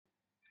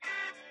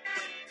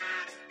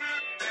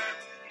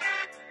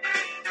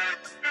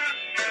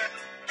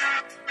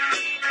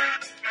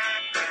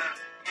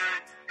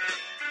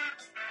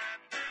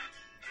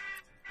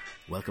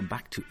Welcome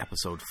back to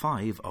episode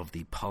 5 of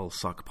the Pol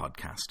Soc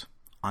Podcast.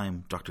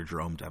 I'm Dr.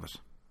 Jerome Devitt.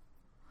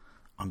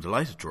 I'm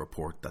delighted to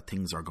report that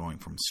things are going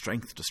from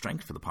strength to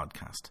strength for the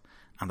podcast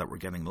and that we're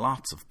getting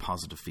lots of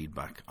positive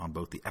feedback on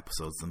both the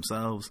episodes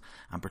themselves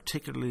and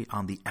particularly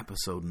on the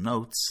episode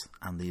notes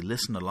and the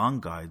listen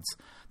along guides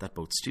that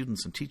both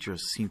students and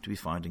teachers seem to be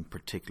finding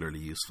particularly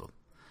useful.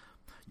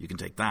 You can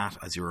take that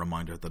as your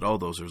reminder that all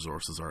those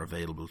resources are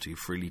available to you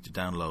freely to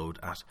download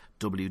at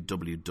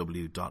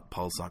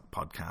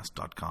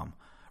www.polsocpodcast.com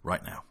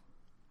right now.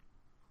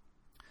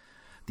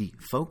 The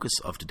focus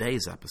of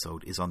today's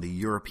episode is on the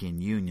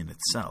European Union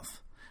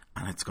itself,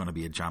 and it's going to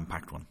be a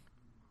jam-packed one.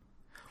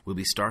 We'll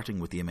be starting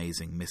with the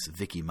amazing Miss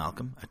Vicky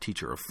Malcolm, a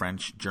teacher of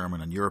French,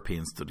 German and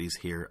European Studies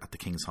here at the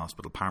King's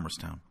Hospital,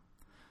 Palmerstown.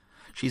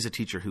 She's a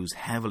teacher who's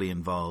heavily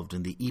involved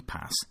in the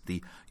EPAS,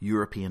 the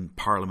European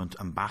Parliament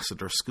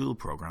Ambassador School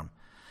Programme,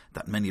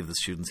 that many of the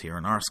students here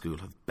in our school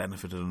have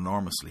benefited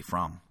enormously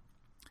from.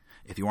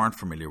 If you aren't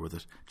familiar with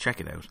it,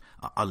 check it out.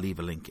 I'll leave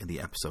a link in the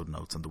episode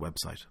notes on the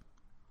website.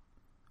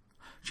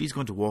 She's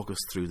going to walk us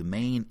through the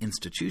main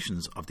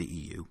institutions of the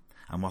EU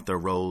and what their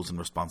roles and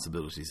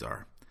responsibilities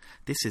are.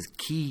 This is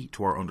key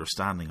to our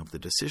understanding of the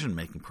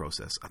decision-making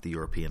process at the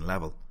European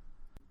level.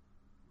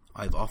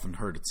 I've often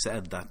heard it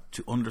said that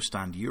to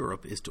understand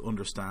Europe is to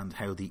understand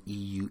how the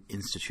EU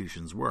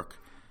institutions work,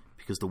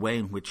 because the way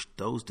in which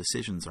those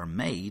decisions are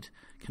made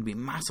can be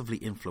massively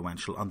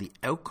influential on the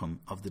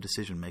outcome of the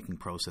decision-making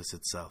process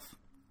itself.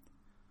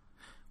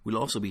 We'll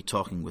also be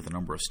talking with a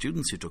number of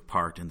students who took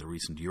part in the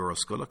recent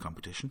Euroscholar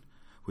competition,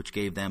 which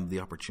gave them the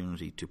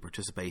opportunity to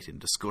participate in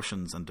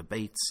discussions and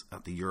debates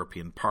at the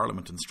European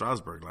Parliament in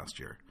Strasbourg last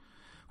year,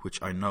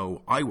 which I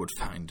know I would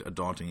find a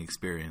daunting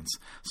experience,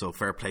 so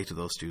fair play to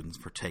those students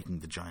for taking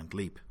the giant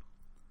leap.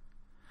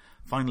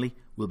 Finally,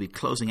 we'll be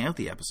closing out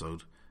the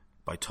episode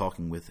by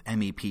talking with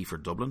MEP for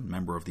Dublin,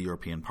 Member of the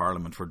European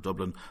Parliament for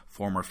Dublin,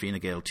 former Fine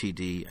Gael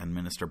TD and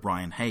Minister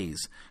Brian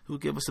Hayes, who will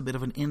give us a bit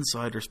of an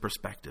insider's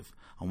perspective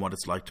on what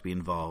it's like to be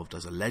involved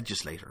as a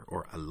legislator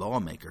or a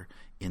lawmaker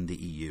in the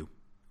EU.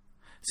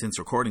 Since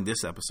recording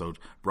this episode,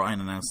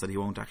 Brian announced that he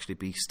won't actually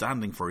be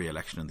standing for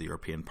re-election in the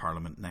European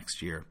Parliament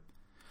next year.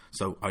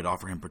 So I'd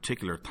offer him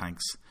particular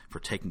thanks for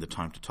taking the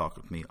time to talk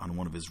with me on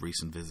one of his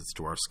recent visits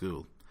to our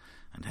school.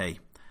 And hey,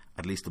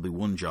 at least there'll be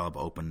one job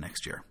open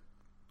next year.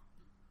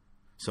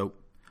 So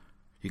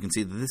you can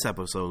see that this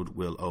episode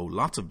will owe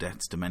lots of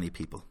debts to many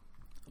people.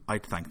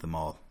 I'd thank them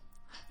all.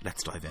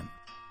 Let's dive in.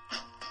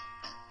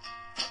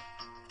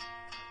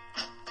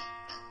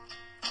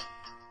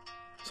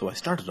 So I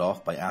started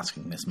off by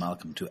asking Miss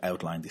Malcolm to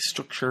outline the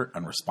structure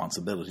and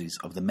responsibilities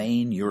of the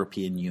main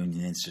European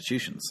Union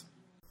institutions.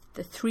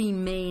 The three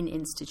main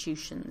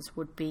institutions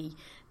would be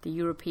the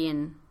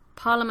European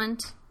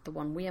Parliament, the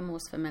one we are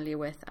most familiar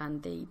with,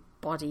 and the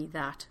body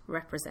that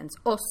represents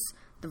us,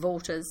 the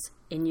voters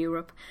in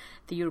Europe,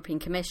 the European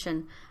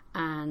Commission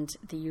and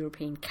the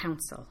European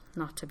Council,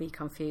 not to be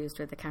confused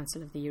with the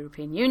Council of the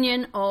European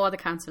Union or the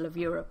Council of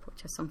Europe,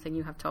 which is something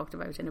you have talked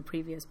about in a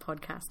previous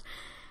podcast.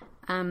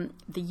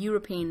 The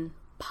European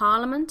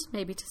Parliament,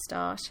 maybe to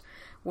start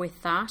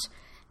with that,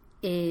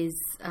 is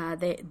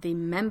the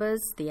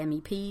members, the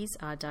MEPs,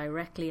 are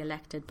directly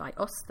elected by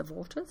us, the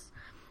voters.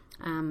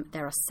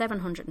 There are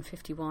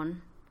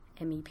 751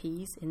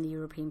 MEPs in the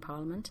European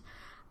Parliament,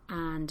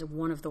 and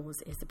one of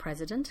those is the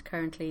President,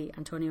 currently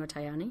Antonio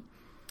Tajani.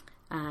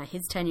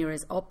 His tenure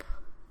is up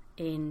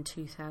in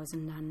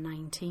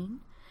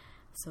 2019,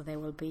 so there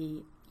will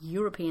be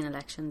European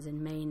elections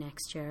in May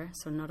next year.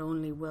 So not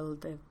only will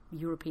the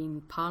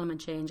European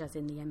Parliament change, as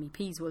in the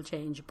MEPs will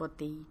change, but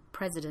the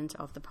President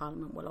of the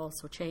Parliament will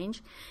also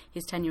change.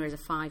 His tenure is a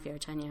 5-year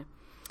tenure.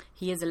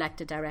 He is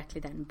elected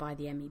directly then by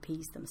the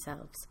MEPs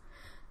themselves.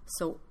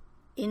 So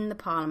in the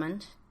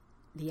Parliament,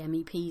 the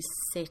MEPs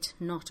sit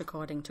not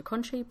according to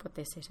country, but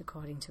they sit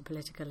according to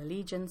political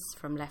allegiance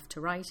from left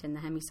to right in the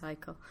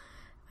hemicycle.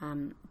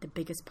 The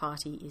biggest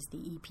party is the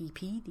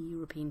EPP, the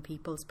European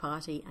People's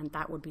Party, and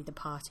that would be the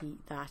party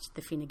that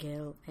the Fine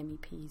Gael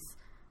MEPs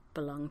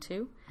belong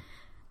to.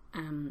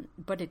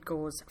 But it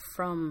goes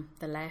from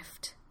the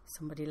left,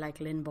 somebody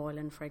like Lynn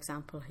Boylan, for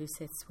example, who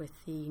sits with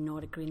the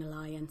Nordic Green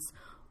Alliance,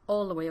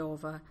 all the way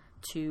over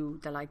to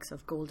the likes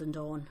of Golden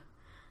Dawn,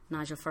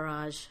 Nigel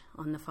Farage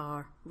on the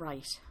far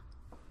right.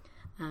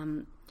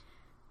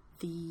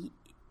 The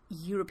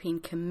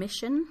European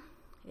Commission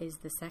is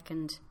the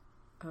second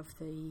of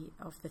the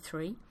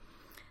three.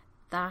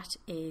 That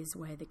is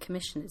where the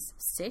commissioners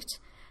sit.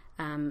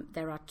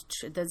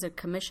 There's a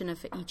commissioner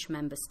for each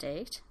member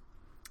state,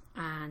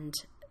 and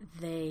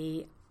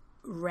they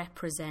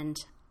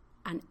represent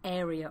an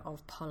area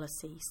of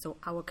policy. So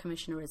our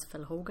commissioner is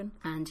Phil Hogan,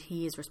 and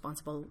he is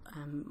responsible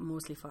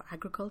mostly for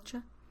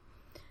agriculture.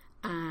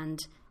 And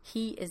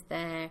he is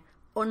there,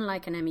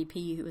 unlike an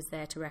MEP who is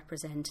there to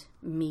represent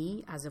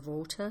me as a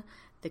voter.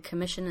 The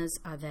commissioners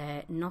are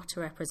there not to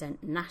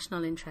represent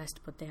national interest,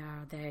 but they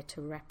are there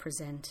to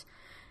represent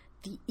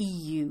the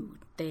EU.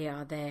 They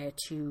are there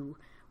to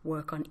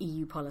work on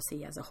EU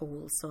policy as a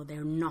whole. So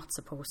they're not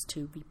supposed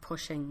to be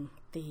pushing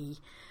the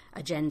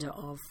agenda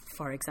of,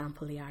 for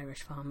example, the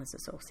Irish Farmers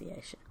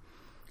Association.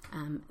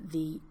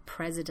 The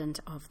president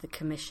of the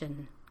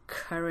Commission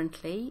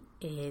currently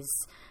is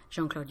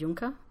Jean-Claude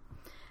Juncker,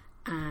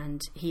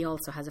 and he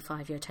also has a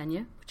 5-year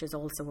tenure, which is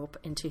also up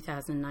in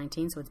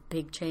 2019, so it's a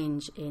big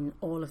change in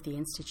all of the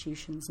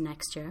institutions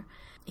next year.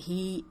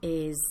 He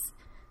is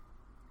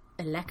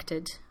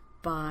elected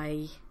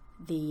by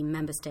the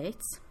member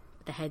states,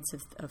 the heads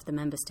of the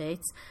member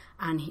states,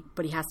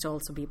 but he has to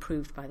also be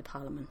approved by the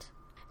Parliament.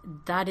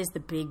 That is the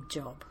big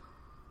job,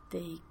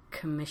 the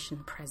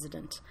Commission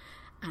President,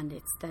 and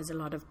there's a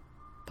lot of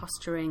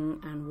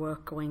posturing and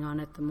work going on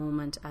at the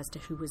moment as to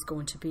who is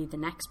going to be the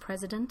next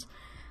president.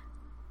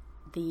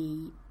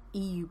 The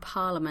EU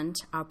Parliament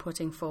are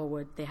putting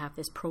forward, they have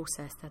this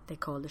process that they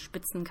call the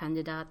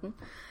Spitzenkandidaten,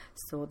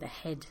 so the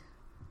head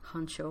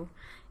honcho,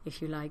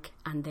 if you like,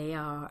 and they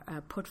are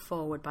put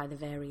forward by the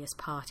various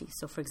parties.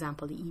 So, for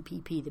example, the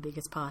EPP, the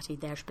biggest party,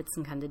 their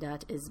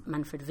Spitzenkandidat is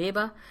Manfred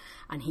Weber,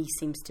 and he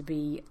seems to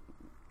be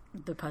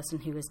the person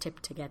who is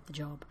tipped to get the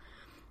job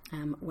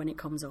when it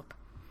comes up.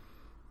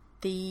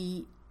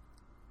 The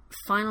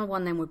final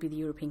one then would be the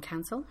European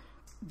Council.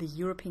 The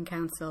European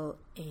Council,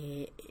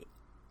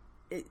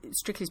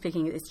 strictly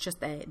speaking, it's just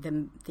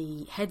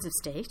the heads of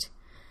state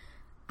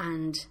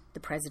and the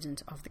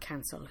president of the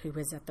council, who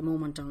is at the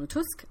moment Donald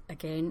Tusk.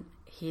 Again,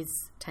 his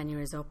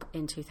tenure is up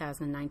in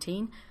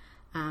 2019.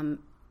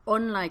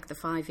 Unlike the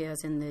 5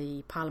 years in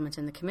the Parliament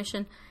and the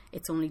Commission,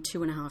 it's only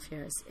 2.5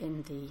 years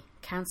in the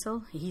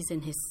council. He's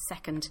in his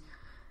second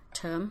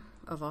term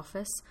of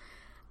office,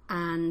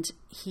 and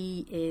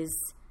he is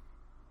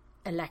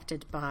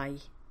elected by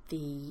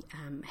the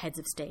heads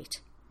of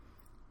state.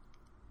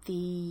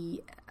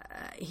 He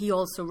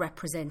also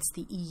represents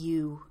the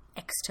EU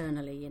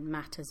externally in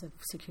matters of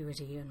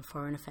security and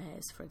foreign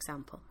affairs, for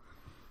example.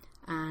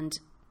 And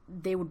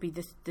they would be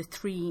the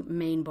three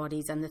main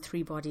bodies and the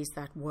three bodies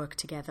that work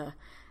together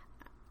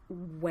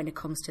when it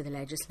comes to the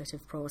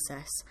legislative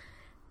process.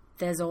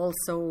 There's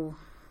also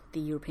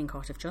the European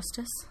Court of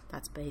Justice,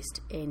 that's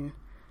based in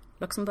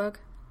Luxembourg,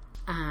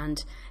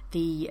 and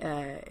the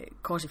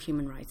Court of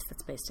Human Rights,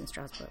 that's based in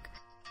Strasbourg.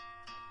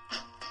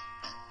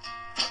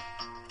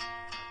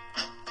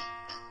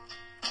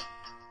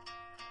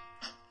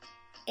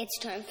 It's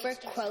time for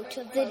Quote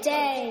of the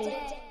Day.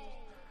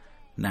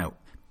 Now,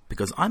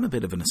 because I'm a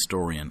bit of an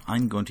historian,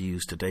 I'm going to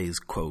use today's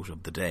quote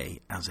of the day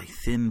as a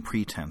thin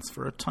pretense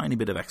for a tiny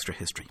bit of extra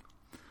history.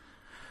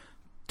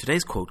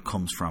 Today's quote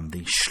comes from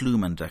the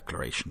Schliemann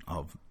Declaration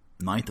of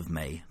 9th of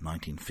May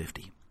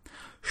 1950.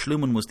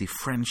 Schliemann was the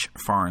French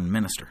foreign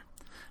minister,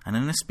 and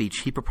in a speech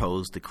he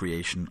proposed the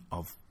creation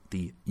of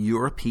the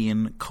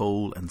European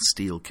Coal and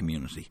Steel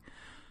Community,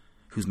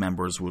 whose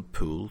members would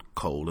pool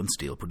coal and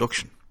steel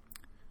production.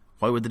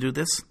 Why would they do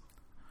this?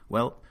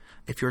 Well,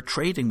 if you're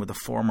trading with a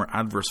former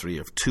adversary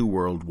of 2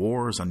 world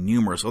wars and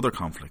numerous other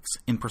conflicts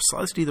in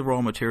precisely the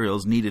raw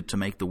materials needed to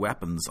make the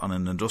weapons on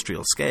an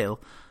industrial scale,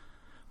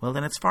 well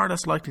then it's far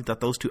less likely that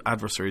those 2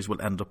 adversaries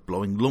will end up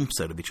blowing lumps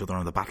out of each other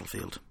on the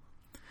battlefield.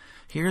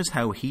 Here's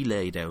how he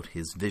laid out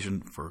his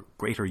vision for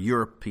greater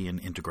European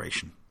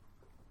integration.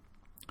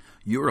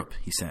 Europe,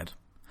 he said,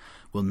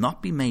 will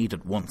not be made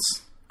at once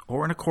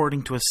or in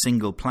according to a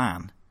single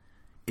plan.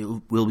 It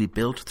will be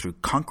built through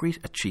concrete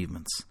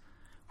achievements,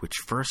 which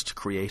first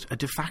create a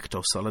de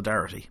facto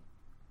solidarity.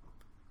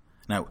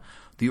 Now,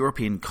 the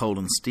European Coal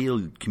and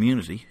Steel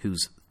Community,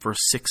 whose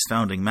first 6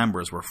 founding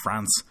members were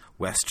France,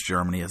 West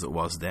Germany as it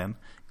was then,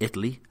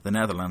 Italy, the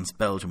Netherlands,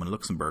 Belgium and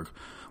Luxembourg,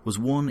 was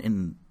one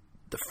in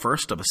the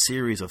first of a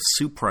series of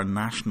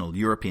supranational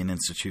European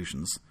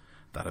institutions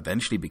that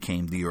eventually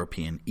became the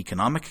European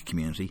Economic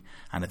Community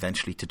and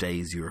eventually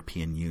today's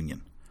European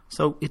Union.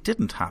 So it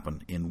didn't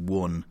happen in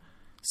one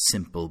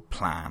simple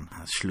plan,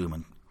 as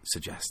Schliemann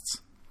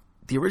suggests.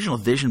 The original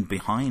vision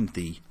behind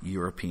the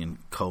European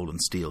Coal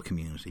and Steel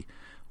Community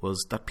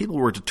was that people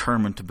were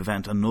determined to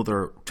prevent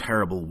another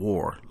terrible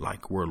war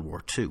like World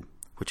War II,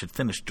 which had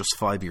finished just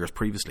 5 years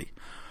previously.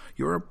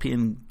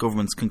 European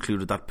governments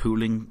concluded that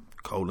pooling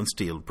coal and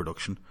steel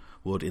production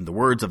would, in the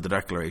words of the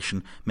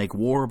declaration, make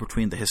war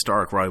between the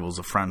historic rivals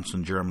of France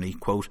and Germany,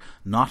 quote,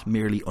 not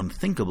merely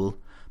unthinkable,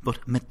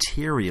 but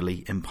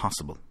materially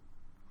impossible.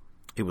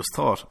 It was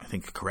thought, I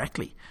think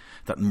correctly,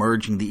 that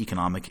merging the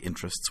economic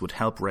interests would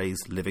help raise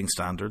living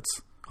standards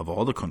of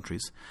all the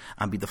countries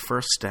and be the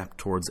first step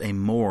towards a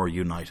more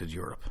united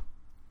Europe.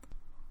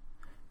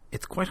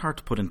 It's quite hard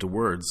to put into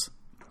words,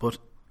 but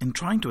in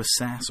trying to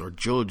assess or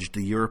judge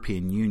the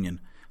European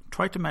Union,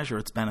 try to measure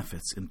its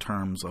benefits in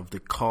terms of the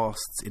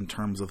costs, in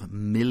terms of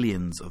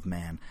millions of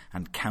men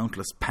and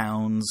countless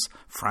pounds,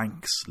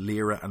 francs,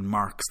 lira and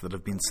marks that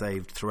have been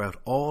saved throughout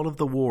all of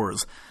the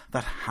wars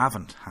that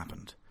haven't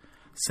happened,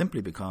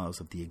 simply because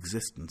of the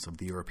existence of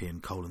the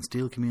European Coal and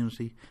Steel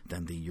Community,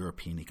 then the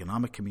European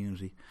Economic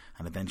Community,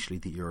 and eventually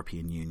the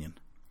European Union.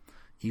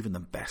 Even the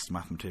best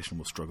mathematician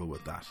will struggle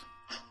with that.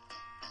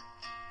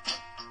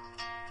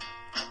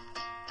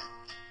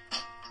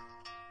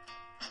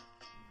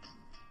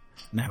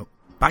 Now,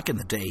 back in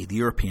the day, the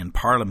European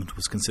Parliament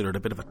was considered a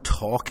bit of a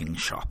talking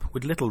shop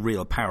with little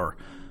real power,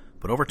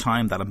 but over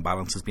time that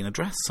imbalance has been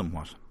addressed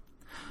somewhat.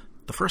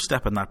 The first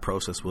step in that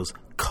process was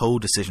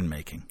co-decision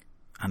making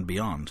and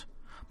beyond,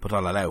 but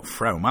I'll allow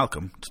Frau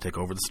Malcolm to take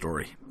over the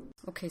story.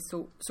 Okay,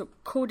 so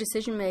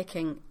co-decision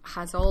making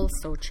has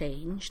also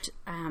changed.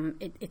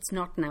 It's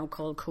not now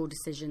called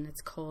co-decision,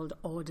 it's called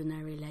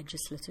ordinary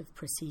legislative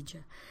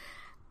procedure.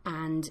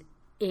 And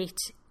it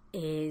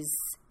is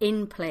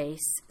in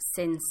place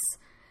since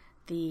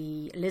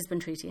the Lisbon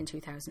Treaty in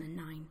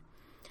 2009.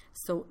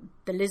 So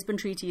the Lisbon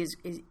Treaty is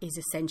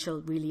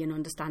essential really in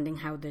understanding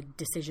how the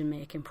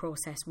decision-making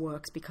process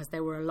works, because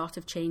there were a lot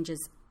of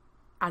changes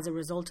as a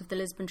result of the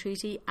Lisbon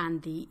Treaty,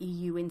 and the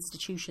EU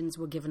institutions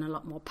were given a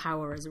lot more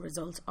power as a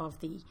result of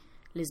the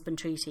Lisbon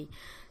Treaty.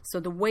 So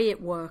the way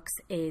it works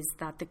is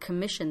that the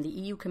Commission, the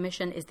EU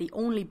Commission, is the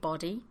only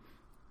body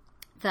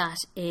that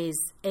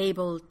is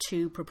able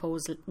to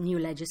propose new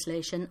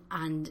legislation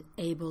and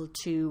able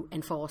to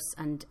enforce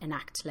and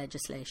enact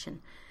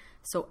legislation.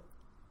 So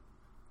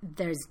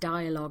there's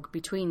dialogue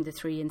between the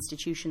three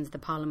institutions, the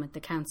Parliament, the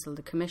Council,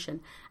 the Commission,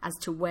 as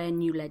to where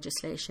new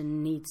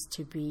legislation needs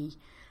to be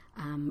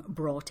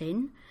brought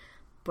in,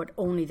 but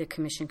only the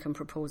Commission can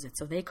propose it.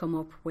 So they come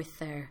up with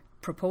their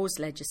proposed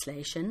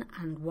legislation,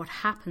 and what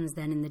happens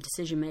then in the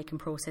decision-making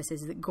process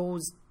is it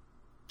goes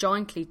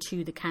jointly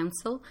to the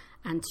Council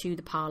and to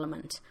the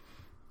Parliament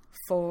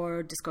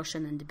for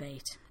discussion and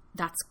debate.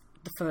 That's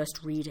the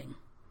first reading.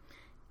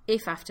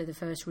 If after the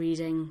first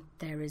reading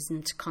there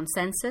isn't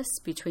consensus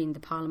between the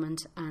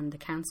Parliament and the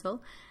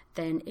Council,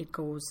 then it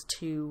goes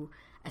to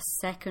a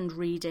second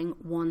reading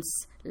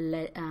once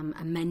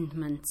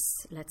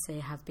amendments, let's say,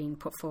 have been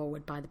put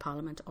forward by the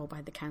Parliament or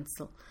by the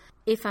Council.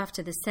 If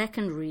after the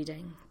second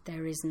reading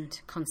there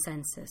isn't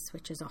consensus,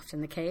 which is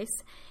often the case,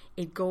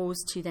 it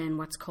goes to then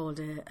what's called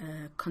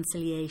a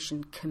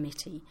conciliation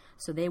committee.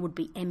 So they would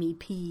be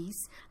MEPs,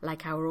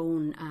 like our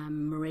own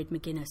Mairead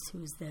McGuinness,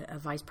 who's the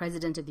Vice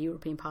President of the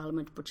European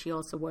Parliament, but she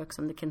also works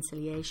on the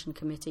conciliation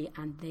committee,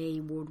 and they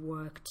would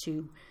work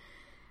to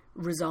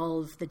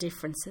resolve the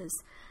differences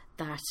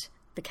that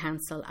the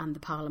Council and the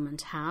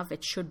Parliament have.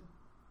 It should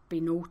be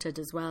noted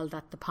as well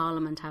that the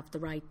Parliament have the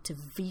right to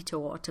veto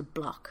or to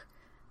block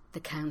the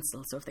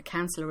Council. So if the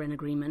Council are in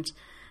agreement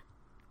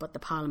but the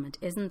Parliament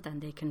isn't, then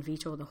they can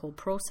veto the whole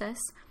process.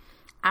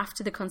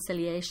 After the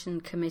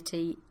Conciliation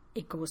Committee,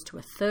 it goes to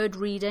a third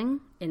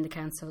reading in the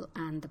Council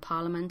and the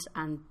Parliament,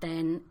 and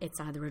then it's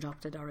either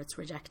adopted or it's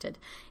rejected.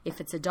 If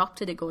it's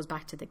adopted, it goes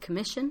back to the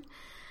Commission.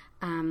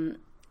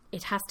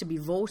 It has to be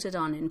voted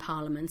on in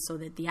Parliament, so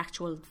that the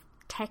actual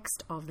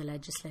text of the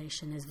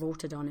legislation is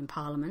voted on in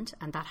Parliament,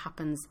 and that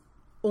happens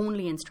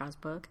only in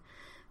Strasbourg.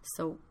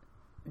 So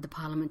the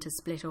Parliament is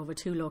split over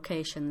two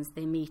locations.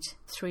 They meet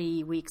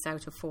 3 weeks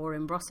out of 4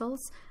 in Brussels,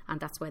 and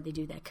that's where they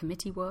do their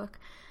committee work.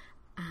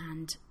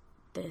 And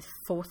the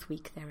 4th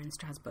week they're in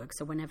Strasbourg.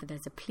 So whenever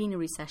there's a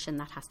plenary session,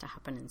 that has to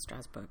happen in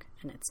Strasbourg,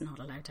 and it's not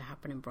allowed to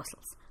happen in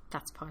Brussels.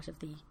 That's part of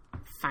the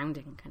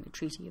founding kind of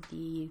treaty of the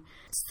EU.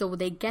 So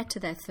they get to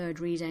their third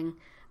reading,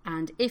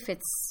 and if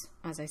it's,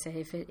 as I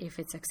say, if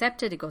it's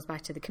accepted, it goes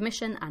back to the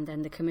Commission, and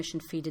then the Commission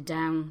feed it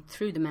down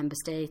through the Member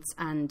States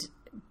and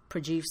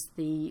produce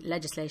the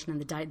legislation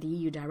and the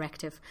EU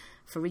directive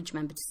for each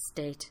Member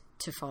State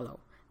to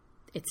follow.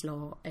 It's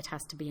law, it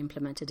has to be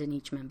implemented in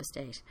each Member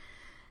State.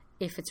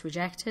 If it's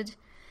rejected,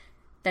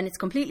 then it's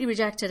completely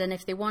rejected, and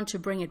if they want to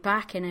bring it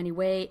back in any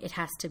way, it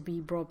has to be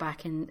brought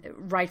back in,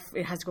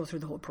 it has to go through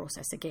the whole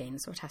process again.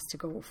 So it has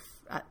to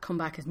come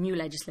back as new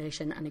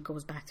legislation, and it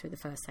goes back through the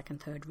first,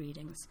 second, third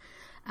readings.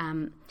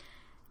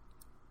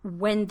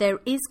 When there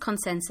is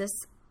consensus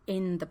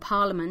in the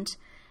Parliament,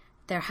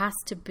 there has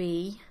to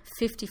be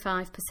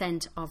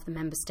 55% of the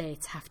Member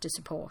States have to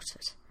support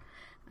it.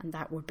 And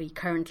that would be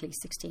currently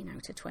 16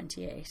 out of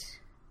 28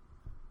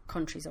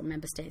 countries or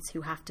Member States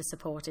who have to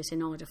support it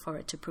in order for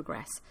it to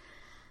progress.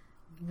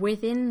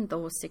 Within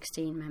those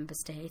 16 Member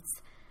States,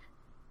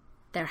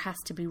 there has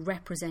to be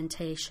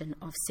representation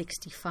of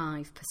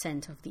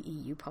 65% of the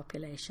EU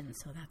population.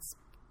 So that's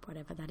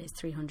whatever that is,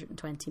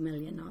 320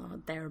 million or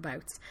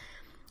thereabouts.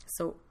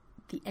 So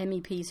the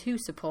MEPs who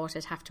support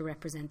it have to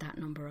represent that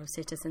number of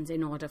citizens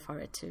in order for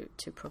it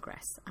to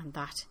progress. And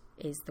that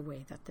is the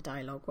way that the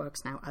dialogue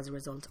works now as a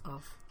result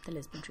of the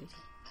Lisbon Treaty.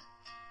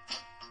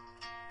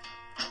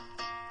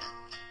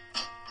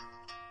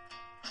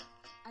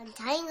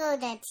 Untangle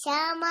the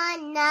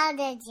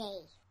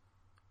terminology.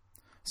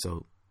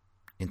 So,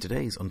 in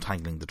today's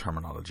Untangling the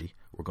Terminology,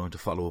 we're going to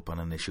follow up on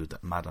an issue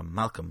that Madam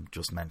Malcolm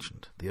just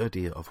mentioned, the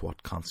idea of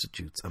what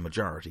constitutes a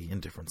majority in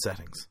different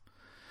settings.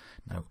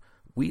 Now,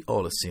 we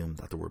all assume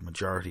that the word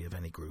majority of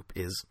any group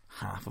is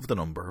half of the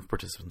number of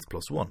participants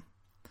plus one.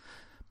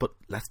 But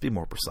let's be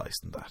more precise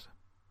than that.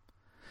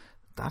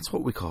 That's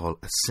what we call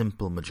a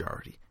simple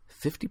majority,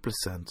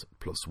 50%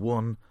 plus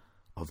one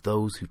of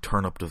those who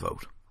turn up to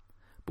vote.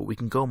 But we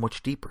can go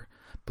much deeper,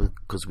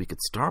 because we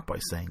could start by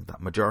saying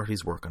that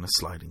majorities work on a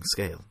sliding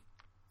scale.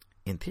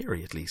 In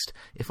theory, at least,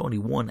 if only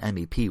one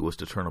MEP was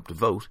to turn up to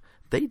vote,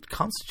 they'd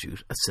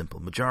constitute a simple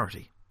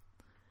majority.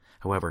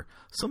 However,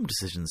 some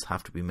decisions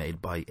have to be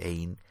made by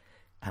an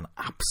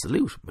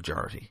absolute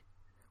majority,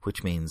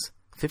 which means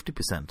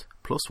 50%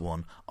 plus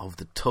one of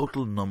the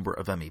total number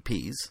of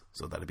MEPs,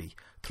 so that'd be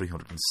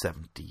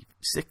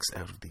 376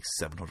 out of the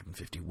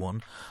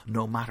 751,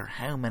 no matter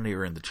how many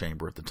are in the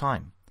chamber at the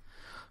time.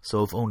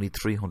 So if only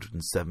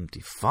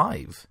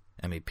 375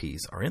 MEPs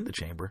are in the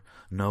chamber,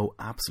 no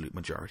absolute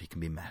majority can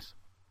be met.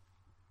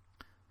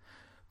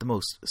 The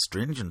most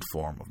stringent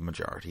form of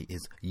majority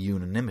is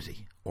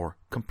unanimity, or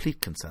complete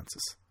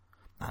consensus.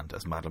 And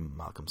as Madam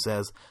Malcolm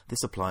says,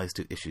 this applies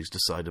to issues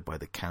decided by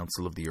the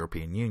Council of the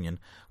European Union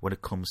when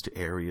it comes to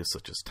areas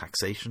such as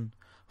taxation,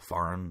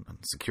 foreign and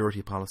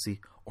security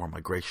policy, or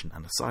migration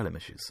and asylum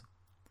issues.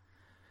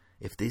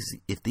 If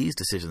these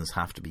decisions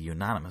have to be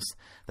unanimous,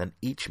 then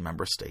each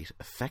member state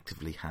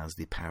effectively has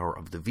the power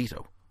of the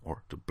veto,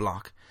 or to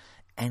block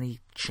any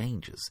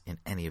changes in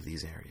any of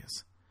these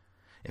areas.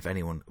 If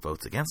anyone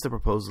votes against the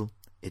proposal,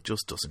 it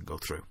just doesn't go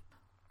through.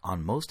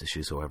 On most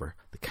issues, however,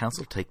 the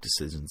Council take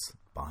decisions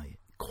by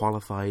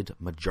qualified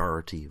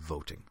majority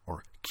voting,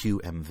 or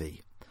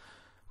QMV,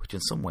 which in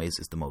some ways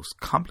is the most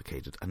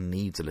complicated and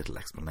needs a little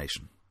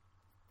explanation.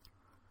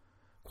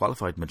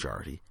 Qualified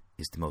majority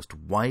is the most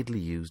widely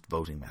used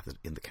voting method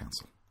in the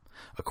Council.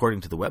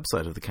 According to the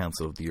website of the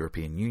Council of the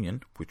European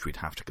Union, which we'd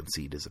have to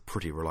concede is a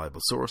pretty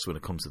reliable source when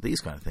it comes to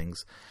these kind of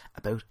things,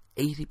 about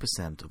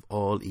 80% of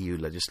all EU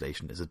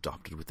legislation is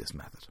adopted with this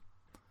method.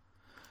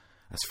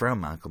 As Frau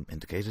Malcolm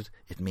indicated,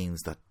 it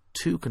means that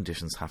two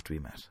conditions have to be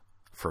met.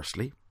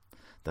 Firstly,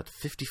 that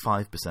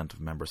 55% of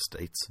member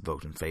states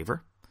vote in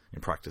favour.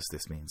 In practice,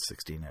 this means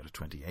 16 out of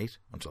 28,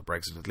 until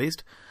Brexit at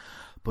least.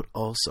 But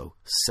also,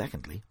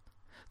 secondly,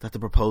 that the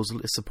proposal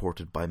is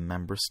supported by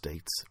member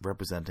states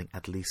representing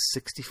at least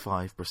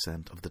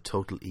 65% of the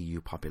total EU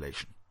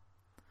population.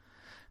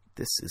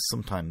 This is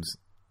sometimes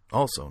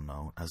also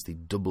known as the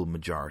double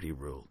majority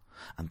rule,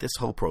 and this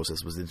whole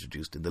process was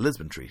introduced in the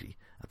Lisbon Treaty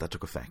that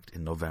took effect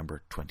in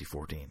November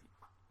 2014.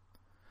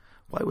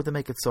 Why would they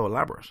make it so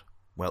elaborate?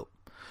 Well,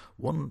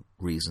 one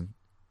reason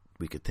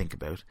we could think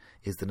about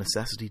is the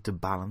necessity to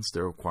balance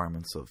the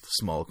requirements of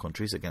small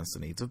countries against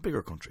the needs of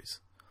bigger countries.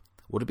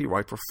 Would it be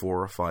right for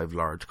 4 or 5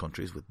 large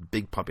countries with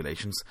big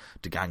populations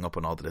to gang up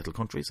on all the little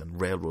countries and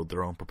railroad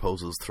their own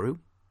proposals through?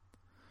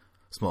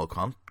 Small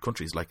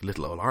countries like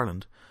little old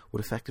Ireland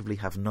would effectively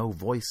have no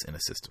voice in a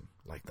system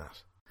like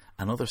that.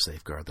 Another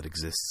safeguard that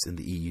exists in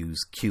the EU's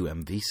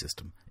QMV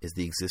system is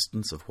the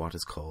existence of what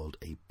is called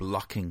a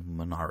blocking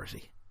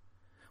minority,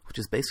 which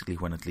is basically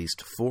when at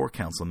least 4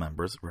 council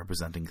members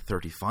representing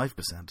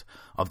 35%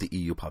 of the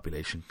EU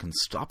population can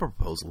stop a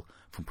proposal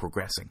from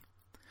progressing.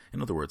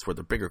 In other words, where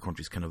the bigger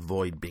countries can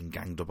avoid being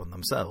ganged up on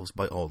themselves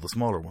by all the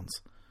smaller ones.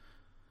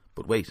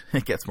 But wait,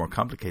 it gets more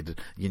complicated.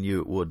 You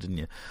knew it would, didn't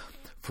you?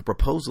 For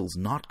proposals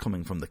not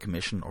coming from the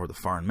Commission or the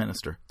Foreign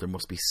Minister, there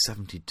must be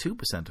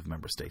 72% of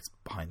member states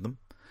behind them,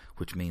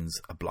 which means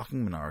a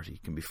blocking minority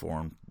can be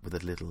formed with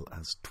as little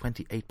as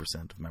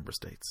 28% of member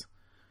states.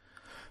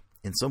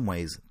 In some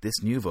ways,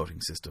 this new voting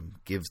system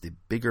gives the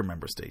bigger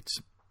member states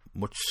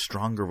much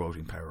stronger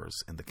voting powers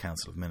in the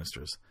Council of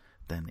Ministers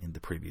than in the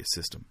previous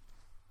system.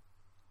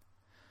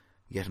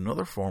 Yet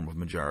another form of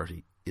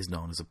majority is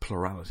known as a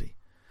plurality.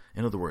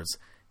 In other words,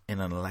 in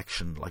an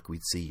election like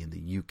we'd see in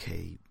the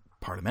UK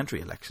parliamentary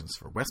elections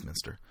for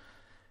Westminster,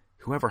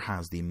 whoever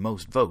has the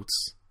most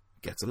votes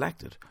gets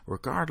elected,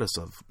 regardless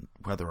of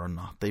whether or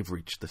not they've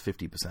reached the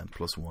 50%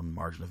 plus 1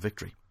 margin of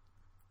victory.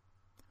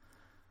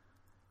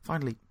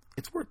 Finally,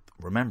 it's worth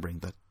remembering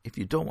that if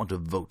you don't want to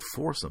vote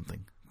for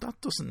something, that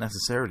doesn't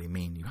necessarily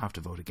mean you have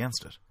to vote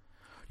against it.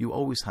 You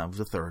always have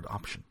the third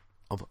option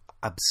of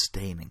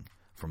abstaining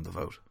from the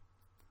vote.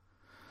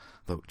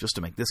 Though, just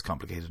to make this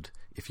complicated,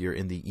 if you're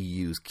in the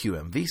EU's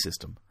QMV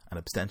system, an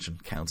abstention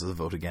counts as a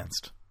vote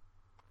against.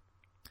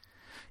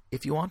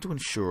 If you want to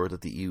ensure that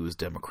the EU is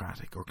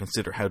democratic, or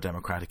consider how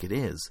democratic it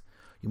is,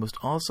 you must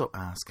also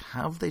ask,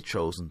 have they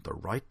chosen the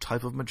right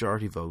type of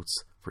majority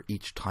votes for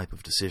each type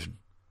of decision?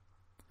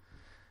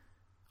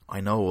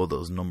 I know all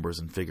those numbers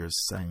and figures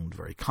sound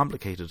very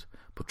complicated,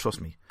 but trust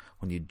me,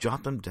 when you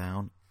jot them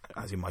down,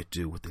 as you might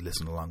do with the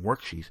listen along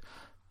worksheet,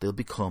 they'll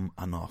become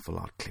an awful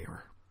lot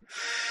clearer.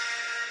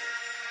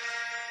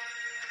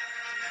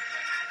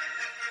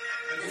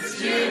 The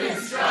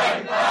Students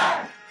Strike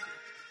Back!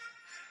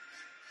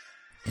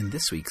 In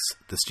this week's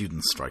The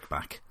Students Strike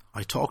Back,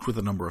 I talked with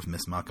a number of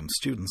Miss Malcolm's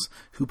students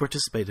who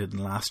participated in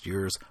last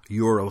year's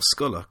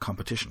Euroscola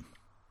competition.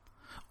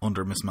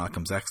 Under Miss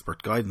Malcolm's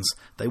expert guidance,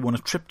 they won a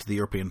trip to the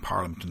European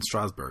Parliament in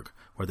Strasbourg,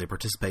 where they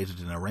participated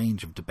in a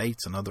range of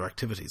debates and other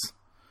activities.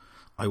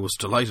 I was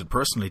delighted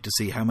personally to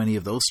see how many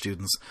of those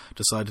students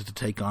decided to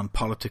take on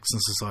politics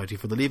and society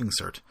for the Leaving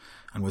Cert,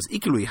 and was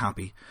equally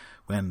happy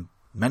when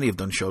many of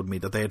them showed me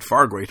that they had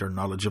far greater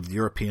knowledge of the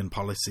European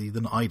policy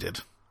than I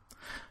did.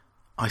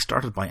 I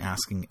started by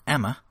asking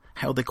Emma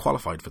how they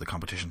qualified for the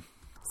competition.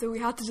 So we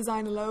had to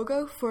design a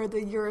logo for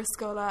the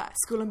Euroscola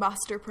School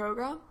Ambassador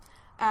programme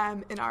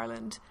in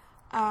Ireland,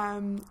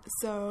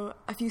 So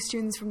a few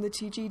students from the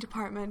TG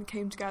department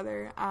came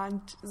together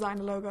and designed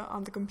a logo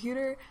on the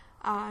computer,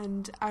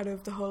 and out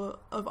of the whole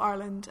of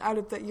Ireland, out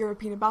of the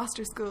European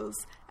ambassador schools,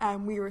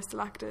 we were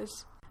selected.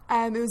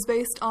 It was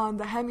based on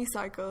the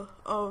hemicycle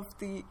of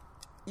the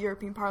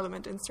European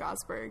Parliament in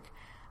Strasbourg.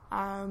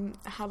 It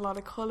had a lot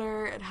of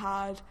colour, it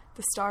had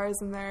the stars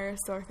in there,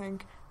 so I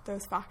think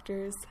those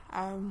factors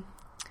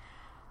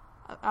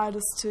allowed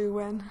us to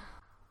win.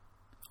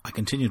 I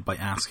continued by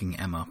asking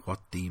Emma what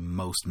the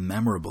most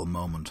memorable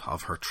moment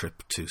of her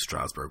trip to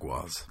Strasbourg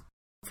was.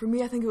 For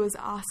me, I think it was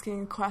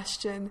asking a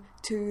question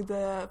to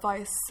the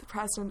Vice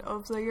President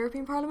of the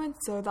European Parliament,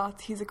 so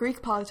that he's a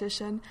Greek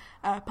politician,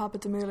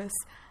 Papadimoulis.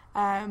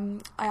 I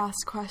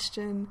asked a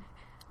question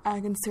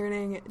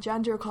concerning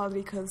gender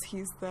equality because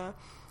he's the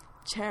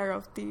chair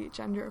of the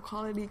gender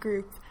equality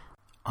group.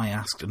 I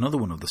asked another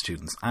one of the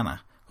students,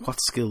 Anna, what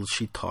skills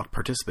she thought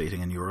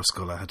participating in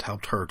Euroscola had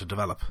helped her to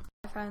develop.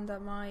 I found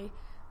that my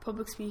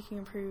public speaking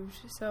improved,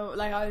 so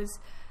I was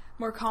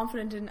more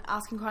confident in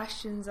asking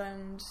questions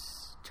and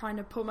trying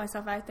to put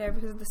myself out there,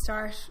 because at the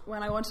start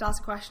when I wanted to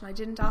ask a question I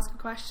didn't ask a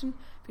question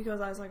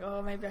because I was like,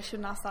 oh, maybe I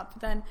shouldn't ask that,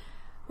 but then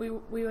we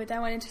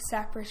then went into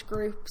separate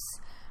groups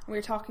and we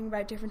were talking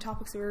about different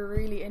topics that we were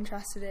really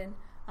interested in,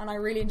 and I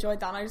really enjoyed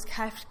that, and I just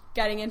kept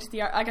getting into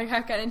the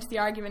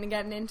argument and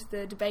getting into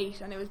the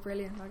debate, and it was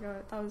brilliant.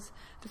 That was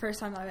the first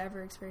time I've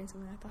ever experienced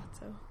something like that.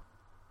 So,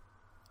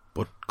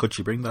 but could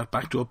she bring that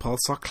back to a Pol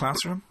Soc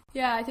classroom?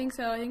 Yeah, I think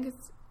so. I think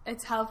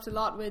it's helped a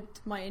lot with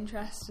my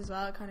interest as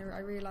well. I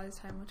realised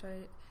how much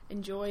I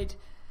enjoyed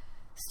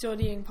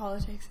studying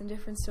politics and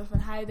different stuff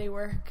and how they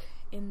work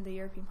in the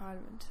European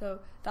Parliament. So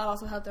that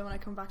also helped them when I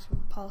come back to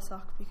Pol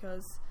Soc,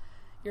 because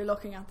you're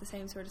looking at the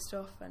same sort of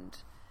stuff and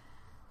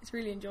it's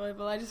really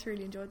enjoyable. I just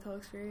really enjoyed the whole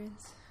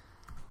experience.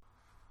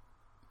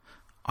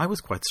 I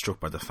was quite struck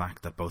by the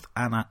fact that both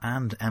Anna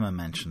and Emma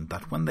mentioned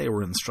that when they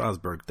were in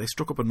Strasbourg, they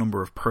struck up a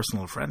number of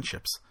personal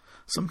friendships.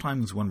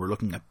 Sometimes when we're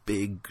looking at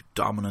big,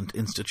 dominant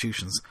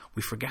institutions,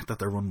 we forget that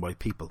they're run by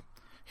people.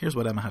 Here's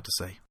what Emma had to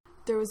say.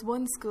 There was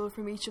one school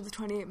from each of the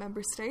 28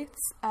 member states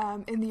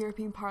in the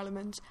European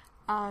Parliament,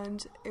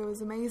 and it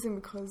was amazing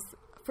because,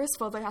 first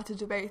of all, they had to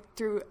debate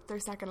through their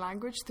second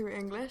language, through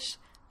English,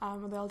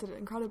 and they all did it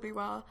incredibly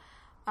well.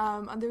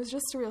 And there was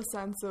just a real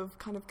sense of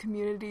kind of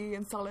community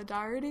and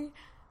solidarity.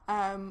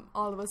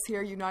 All of us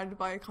here united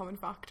by a common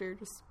factor,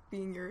 just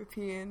being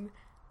European.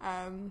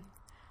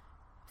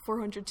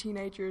 400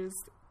 teenagers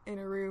in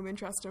a room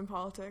interested in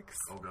politics.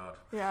 Oh God.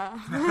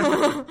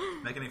 Yeah.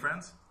 Make any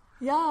friends?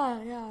 Yeah,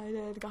 I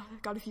did.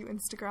 Got a few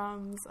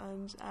Instagrams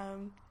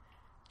and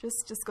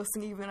just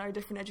discussing even our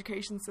different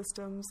education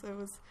systems. It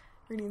was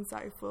really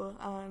insightful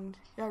and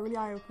really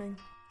eye-opening.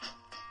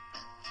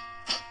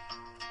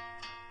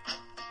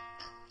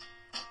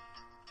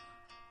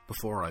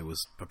 Before I was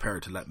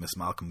prepared to let Miss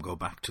Malcolm go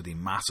back to the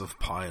massive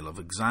pile of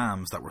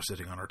exams that were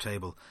sitting on her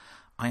table,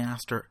 I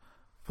asked her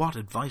what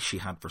advice she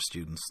had for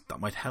students that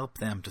might help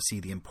them to see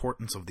the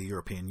importance of the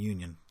European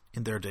Union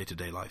in their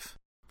day-to-day life.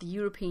 The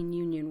European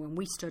Union, when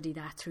we study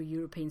that through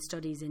European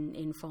Studies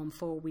in Form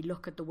 4, we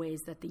look at the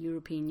ways that the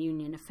European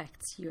Union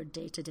affects your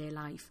day-to-day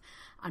life.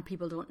 And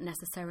people don't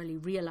necessarily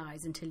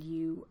realise until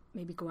you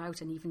maybe go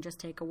out and even just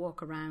take a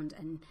walk around,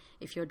 and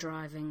if you're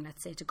driving,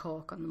 let's say, to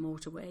Cork on the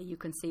motorway, you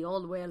can see all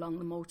the way along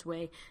the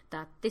motorway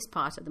that this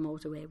part of the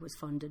motorway was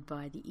funded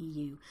by the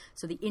EU.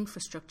 So the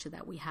infrastructure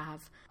that we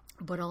have,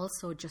 but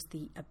also just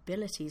the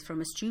abilities,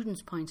 from a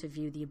student's point of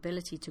view, the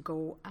ability to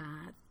go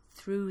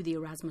through the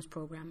Erasmus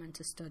programme and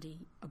to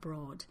study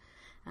abroad.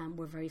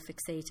 We're very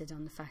fixated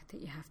on the fact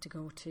that you have to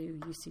go to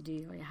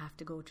UCD or you have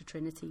to go to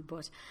Trinity,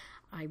 but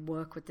I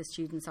work with the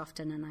students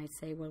often and I'd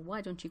say, well,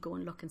 why don't you go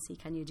and look and see,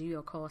 can you do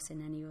your course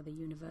in any other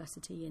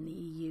university in the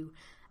EU?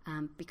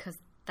 Because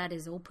that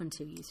is open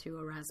to you through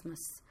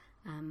Erasmus.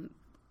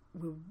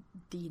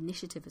 The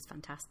initiative is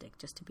fantastic,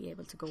 just to be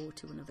able to go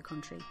to another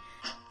country.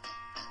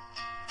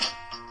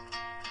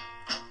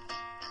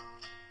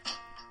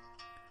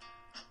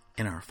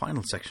 In our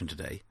final section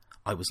today,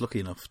 I was lucky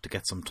enough to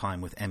get some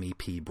time with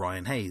MEP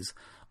Brian Hayes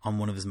on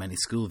one of his many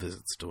school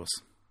visits to us.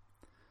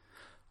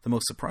 The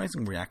most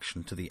surprising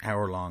reaction to the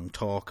hour-long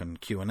talk and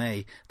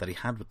Q&A that he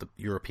had with the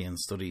European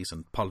Studies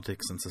and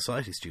Politics and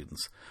Society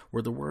students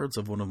were the words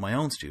of one of my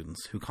own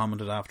students who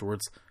commented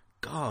afterwards,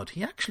 "God,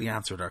 he actually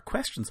answered our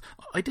questions.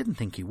 I didn't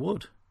think he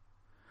would."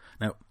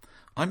 Now,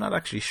 I'm not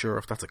actually sure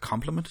if that's a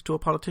compliment to a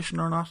politician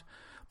or not,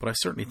 but I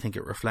certainly think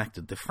it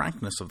reflected the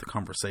frankness of the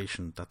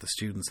conversation that the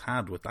students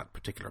had with that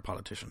particular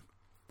politician.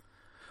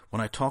 When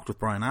I talked with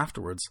Brian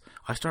afterwards,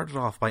 I started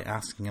off by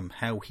asking him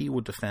how he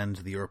would defend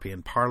the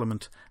European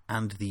Parliament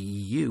and the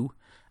EU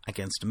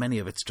against many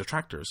of its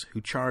detractors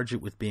who charge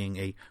it with being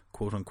a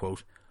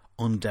quote-unquote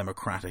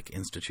undemocratic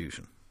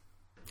institution.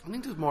 I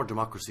think there's more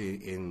democracy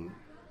in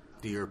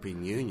the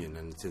European Union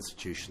and its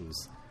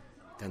institutions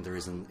than there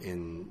is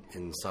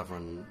in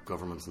sovereign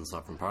governments and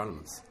sovereign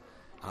parliaments.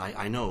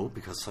 I know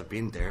because I've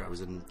been there. I was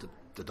in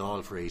the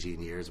Dáil for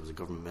 18 years. I was a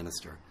government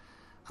minister.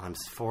 And I'm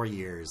 4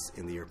 years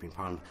in the European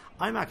Parliament.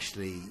 I'm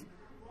actually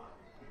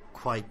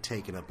quite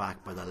taken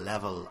aback by the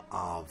level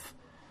of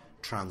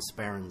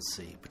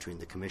transparency between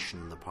the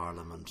Commission and the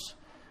Parliament,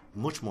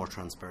 much more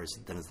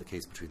transparency than is the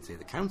case between, say,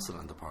 the Council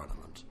and the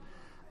Parliament.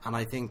 And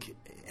I think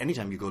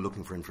anytime you go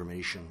looking for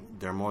information,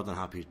 they're more than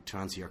happy to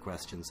answer your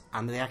questions,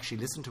 and they actually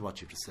listen to what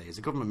you have to say. As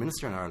a government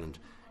minister in Ireland,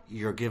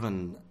 you're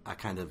given a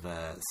kind of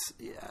a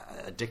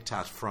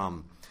diktat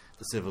from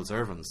the civil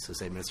servants to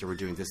say, Minister, we're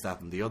doing this, that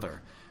and the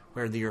other.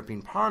 Where in the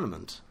European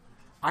Parliament,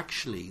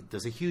 actually,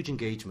 there's a huge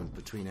engagement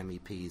between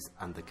MEPs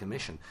and the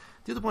Commission.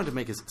 The other point to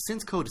make is,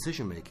 since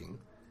co-decision making,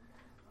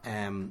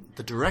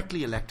 the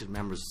directly elected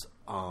members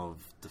of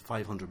the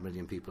 500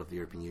 million people of the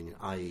European Union,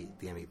 i.e.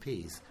 the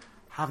MEPs,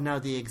 have now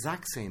the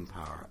exact same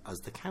power as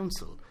the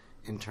Council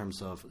in terms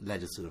of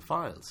legislative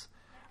files.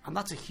 And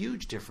that's a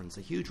huge difference,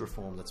 a huge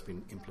reform that's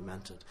been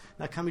implemented.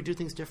 Now, can we do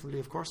things differently?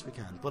 Of course we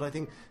can. But I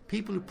think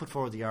people who put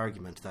forward the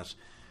argument that,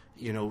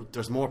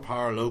 there's more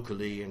power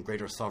locally and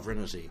greater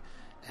sovereignty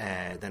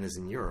than is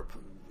in Europe,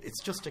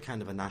 it's just a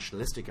kind of a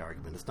nationalistic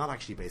argument. It's not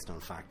actually based on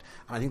fact.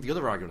 And I think the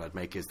other argument I'd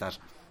make is that,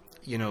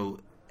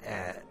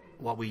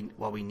 what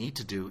we need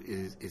to do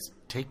is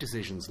take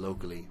decisions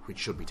locally, which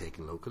should be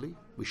taken locally.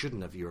 We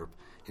shouldn't have Europe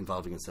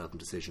involving itself in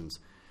decisions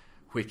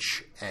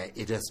which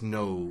it has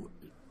no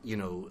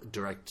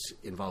direct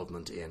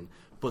involvement in.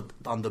 But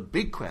on the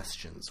big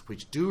questions,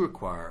 which do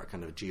require a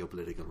kind of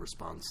geopolitical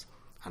response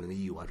and an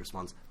EU-wide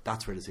response,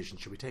 that's where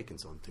decisions should be taken.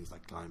 So on things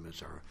like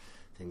climate or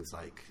things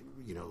like,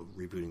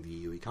 rebooting the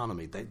EU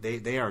economy,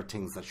 they are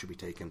things that should be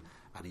taken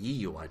at an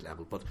EU-wide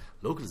level. But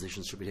local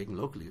decisions should be taken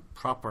locally.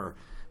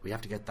 We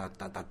have to get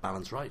that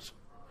balance right.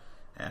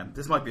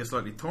 This might be a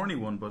slightly thorny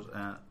one, but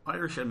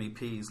Irish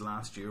MEPs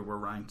last year were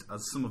ranked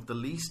as some of the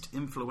least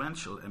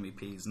influential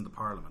MEPs in the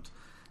Parliament.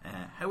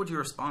 How would you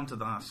respond to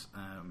that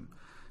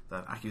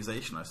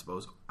accusation, I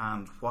suppose,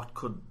 and what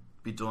could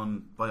be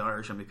done by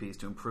Irish MEPs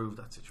to improve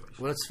that situation?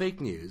 Well, it's fake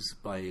news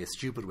by a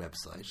stupid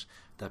website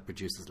that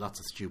produces lots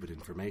of stupid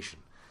information,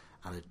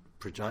 and it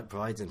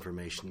provides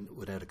information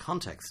without a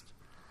context.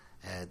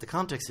 The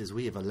context is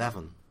we have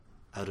 11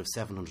 out of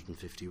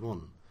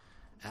 751,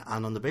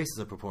 and on the basis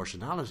of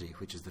proportionality,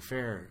 which is the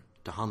fair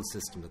Dahan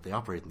system that they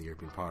operate in the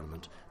European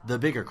Parliament, the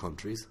bigger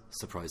countries,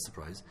 surprise,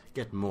 surprise,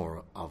 get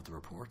more of the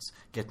reports,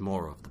 get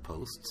more of the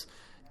posts,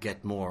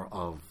 get more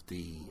of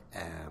the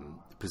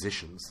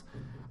positions,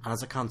 and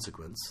as a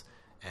consequence,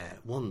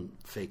 one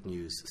fake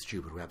news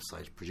stupid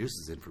website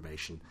produces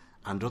information,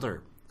 and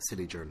other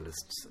silly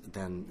journalists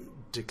then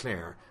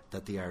declare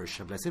that the Irish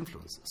have less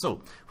influence.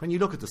 So when you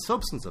look at the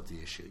substance of the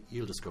issue,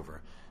 you'll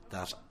discover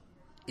that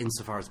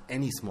insofar as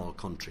any small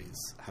countries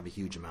have a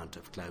huge amount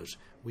of clout,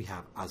 we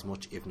have as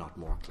much, if not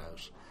more,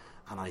 clout.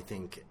 And I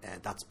think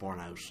that's borne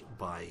out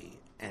by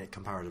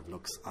comparative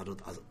looks at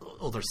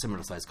other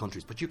similar-sized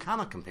countries. But you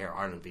cannot compare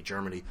Ireland v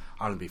Germany,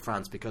 Ireland v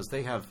France, because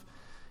they have,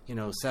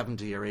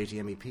 70 or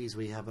 80 MEPs,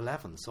 we have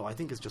 11. So I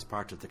think it's just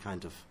part of the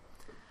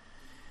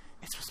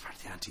it's just part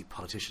of the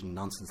anti-politician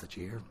nonsense that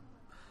you hear.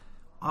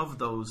 Of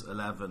those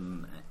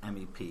 11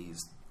 MEPs,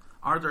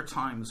 are there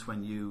times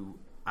when you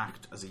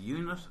act as a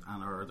unit,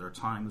 and are there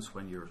times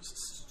when you're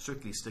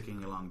strictly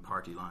sticking along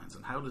party lines?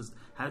 And how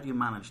do you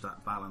manage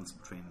that balance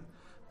between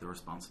the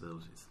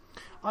responsibilities?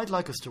 I'd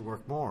like us to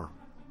work more,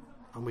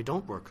 and we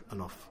don't work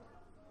enough.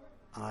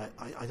 I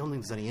don't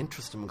think there's any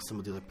interest among some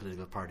of the other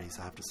political parties,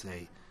 I have to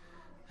say,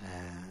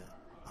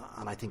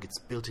 and I think it's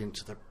built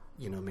into the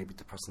maybe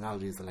the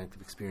personalities, the length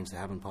of experience they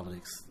have in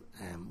politics,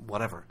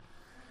 whatever.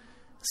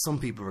 Some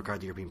people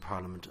regard the European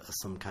Parliament as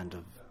some kind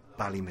of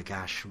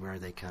Ballymacash where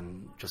they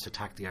can just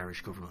attack the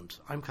Irish government.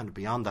 I'm kind of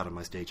beyond that at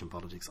my stage in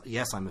politics.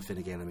 Yes, I'm a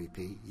Fine Gael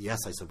MEP. Yes,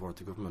 I support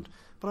the government.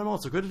 But I'm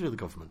also critical of the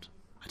government.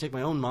 I take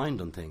my own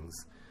mind on things.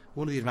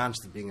 One of the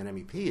advantages of being an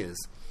MEP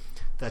is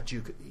that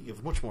you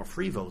have much more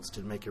free votes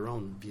to make your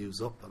own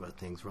views up about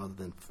things rather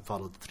than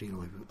follow the three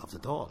of the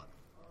Dáil.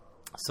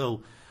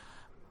 So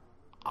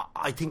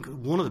I think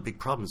one of the big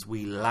problems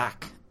we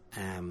lack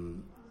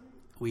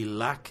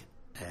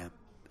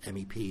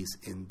MEPs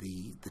in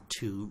the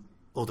two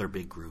other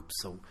big groups.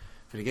 So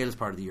Fine Gael is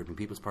part of the European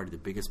People's Party, the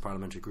biggest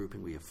parliamentary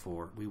grouping. We have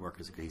 4. We work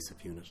as a cohesive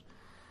unit.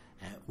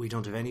 We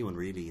don't have anyone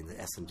really in the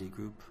S&D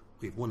group.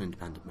 We have one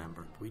independent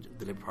member.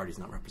 The Labour Party is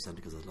not represented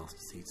because it lost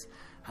its seats.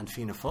 And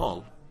Fianna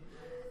Fáil,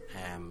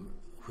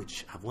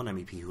 which have one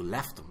MEP who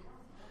left them,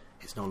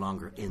 is no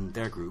longer in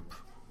their group,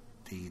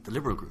 the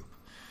Liberal group.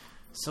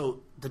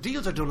 So the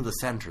deals are done in the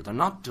centre. They're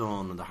not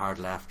done in the hard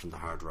left and the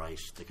hard right,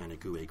 the kind of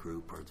GUE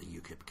group or the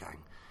UKIP gang.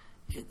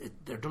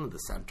 They're done in the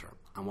centre.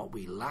 And what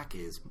we lack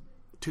is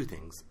two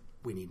things.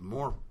 We need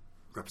more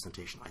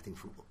representation, I think,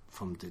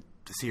 from the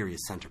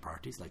serious centre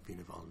parties like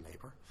Fianna Fáil and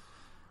Labour.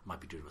 I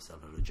might be doing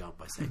myself out of a job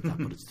by saying that,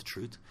 but it's the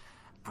truth.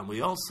 And we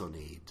also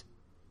need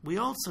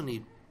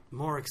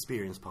more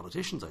experienced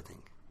politicians, I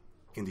think,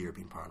 in the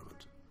European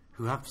Parliament,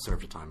 who have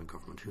served a time in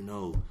government, who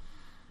know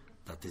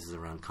that this is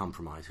around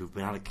compromise, who've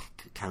been at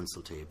a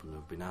council table,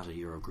 who've been at a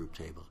Eurogroup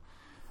table.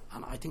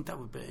 And I think that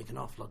would make an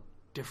awful lot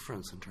of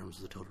difference in terms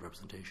of the total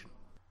representation.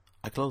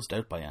 I closed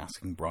out by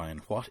asking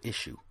Brian what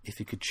issue, if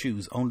he could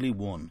choose only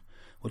one,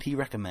 would he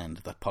recommend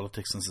that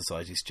politics and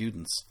society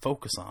students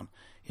focus on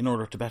in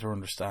order to better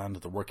understand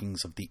the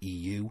workings of the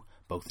EU,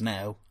 both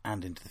now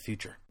and into the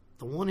future.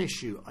 The one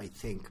issue I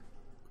think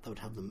that would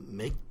have them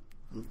make,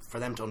 for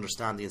them to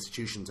understand the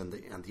institutions and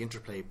the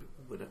interplay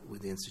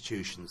with the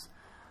institutions,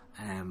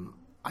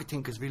 I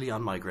think is really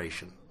on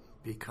migration,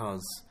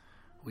 because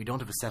we don't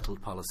have a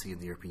settled policy in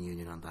the European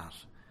Union on that.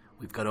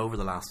 We've got over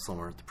the last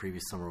summer, the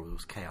previous summer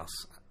was chaos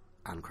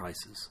and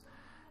crisis,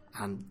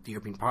 and the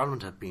European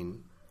Parliament have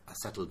been a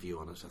settled view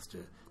on it as to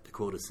the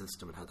quota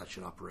system and how that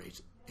should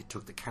operate. It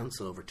took the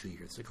Council over 2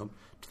 years to come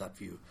to that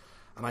view,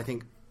 and I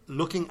think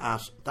looking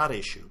at that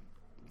issue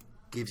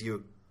gives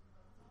you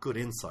good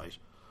insight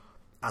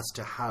as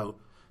to how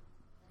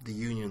the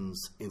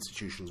Union's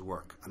institutions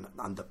work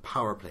and the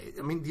power play.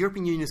 I mean, the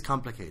European Union is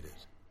complicated.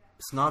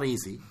 It's not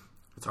easy.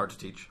 It's hard to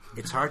teach.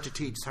 It's hard to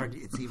teach.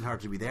 It's even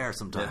hard to be there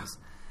sometimes.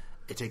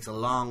 Yeah. It takes a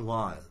long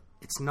while.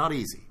 It's not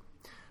easy.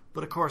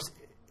 But of course,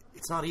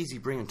 it's not easy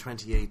bringing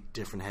 28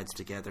 different heads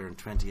together and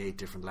 28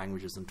 different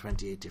languages and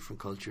 28 different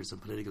cultures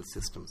and political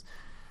systems.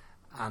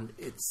 And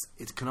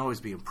it can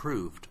always be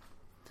improved.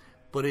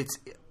 But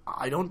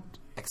I don't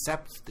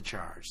accept the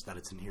charge that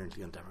it's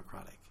inherently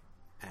undemocratic.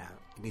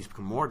 It needs to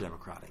become more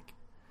democratic.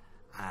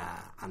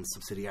 And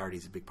subsidiarity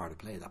is a big part of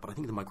play of that. But I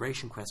think the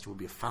migration question will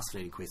be a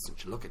fascinating question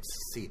to look at, to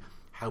see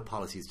how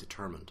policy is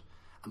determined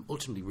and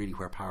ultimately really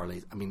where power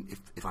lays. I mean,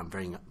 if I'm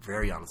very,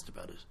 very honest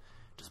about it,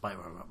 despite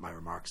my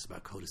remarks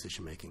about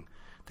co-decision making,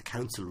 the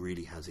Council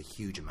really has a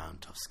huge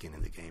amount of skin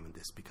in the game in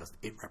this, because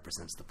it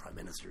represents the Prime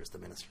Ministers, the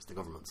Ministers, the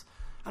governments.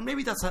 And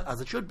maybe that's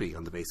as it should be,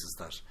 on the basis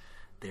that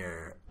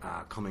they're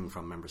coming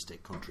from member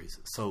state countries.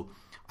 So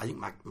I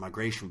think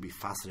migration would be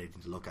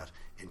fascinating to look at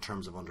in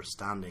terms of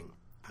understanding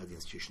how the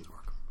institutions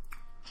work.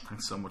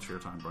 Thanks so much for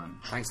your time, Brian.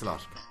 Thanks a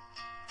lot.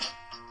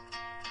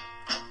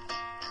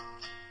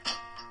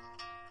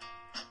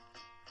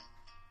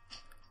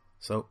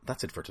 So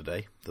that's it for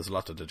today. There's a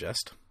lot to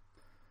digest.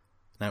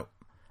 Now,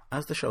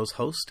 as the show's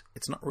host,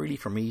 it's not really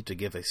for me to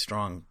give a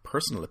strong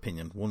personal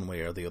opinion one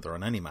way or the other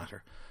on any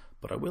matter,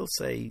 but I will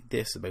say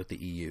this about the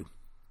EU.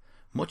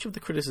 Much of the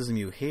criticism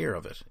you hear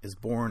of it is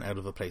born out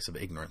of a place of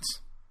ignorance.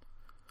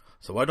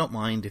 So I don't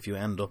mind if you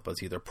end up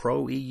as either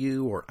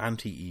pro-EU or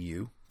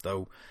anti-EU,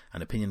 though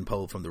an opinion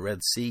poll from the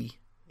Red Sea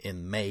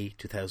in May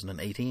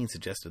 2018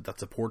 suggested that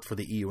support for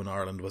the EU in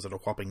Ireland was at a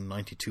whopping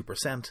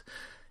 92%.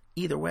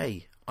 Either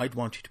way, I'd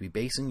want you to be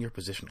basing your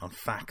position on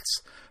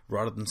facts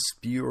rather than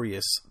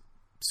spurious,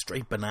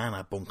 straight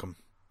banana bunkum.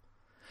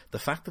 The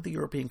fact that the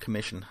European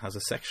Commission has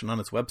a section on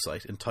its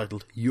website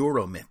entitled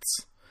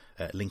Euromyths,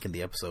 link in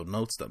the episode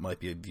notes, that might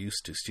be of use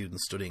to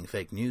students studying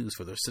fake news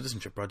for their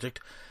citizenship project,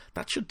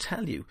 that should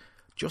tell you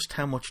just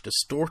how much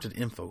distorted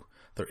info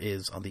there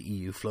is on the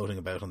EU floating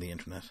about on the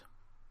internet.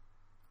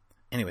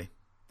 Anyway,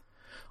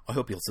 I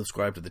hope you'll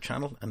subscribe to the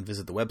channel and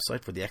visit the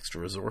website for the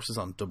extra resources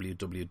on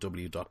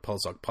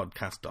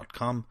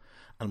www.polsocpodcast.com,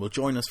 and will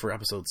join us for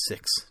episode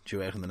 6,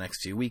 due out in the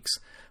next few weeks,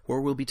 where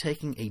we'll be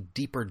taking a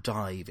deeper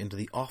dive into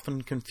the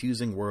often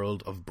confusing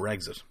world of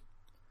Brexit.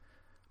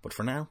 But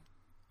for now,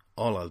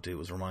 all I'll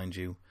do is remind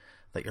you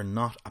that you're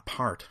not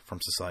apart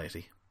from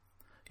society.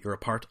 You're a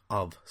part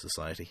of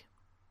society.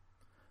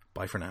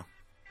 Bye for now.